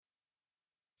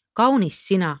Kaunis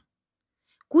sina.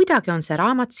 Kuidagi on see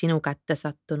raamat sinu kätte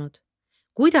sattunud.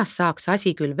 Kuidas saaks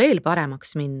asi küll veel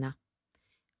paremaks minna?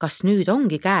 Kas nüüd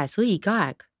ongi käes õige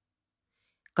aeg?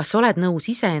 Kas oled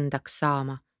nõus iseendaks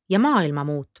saama ja maailma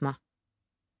muutma?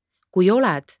 Kui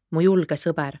oled, mu julge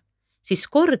sõber, siis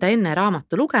korda enne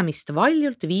raamatu lugemist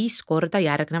valjult 5 korda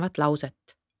järgnevat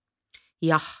lauset.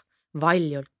 Jah,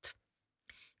 valjult.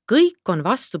 Kõik on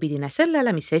vastupidine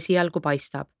sellele, mis esialgu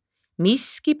paistab.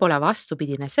 Miski pole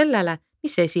vastupidine sellele,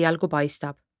 mis esialgu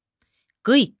paistab.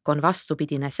 Kõik on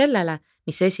vastupidine sellele,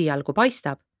 mis esialgu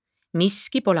paistab.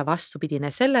 Miski pole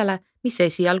vastupidine sellele, mis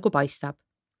esialgu paistab.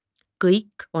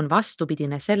 Kõik on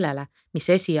vastupidine sellele, mis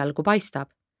esialgu paistab.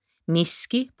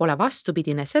 Miski pole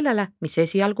vastupidine sellele, mis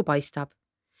esialgu paistab.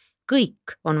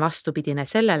 Kõik on vastupidine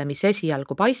sellele, mis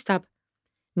esialgu paistab.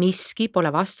 Miski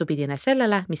pole vastupidine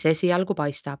sellele, mis esialgu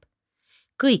paistab.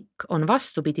 Kõik on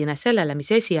vastupidine sellele,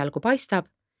 mis esialgu paistab.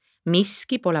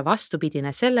 Miski pole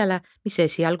vastupidine sellele, mis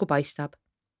esialgu paistab.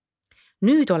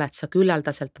 Nüüd oled sa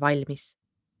küllaldaselt valmis.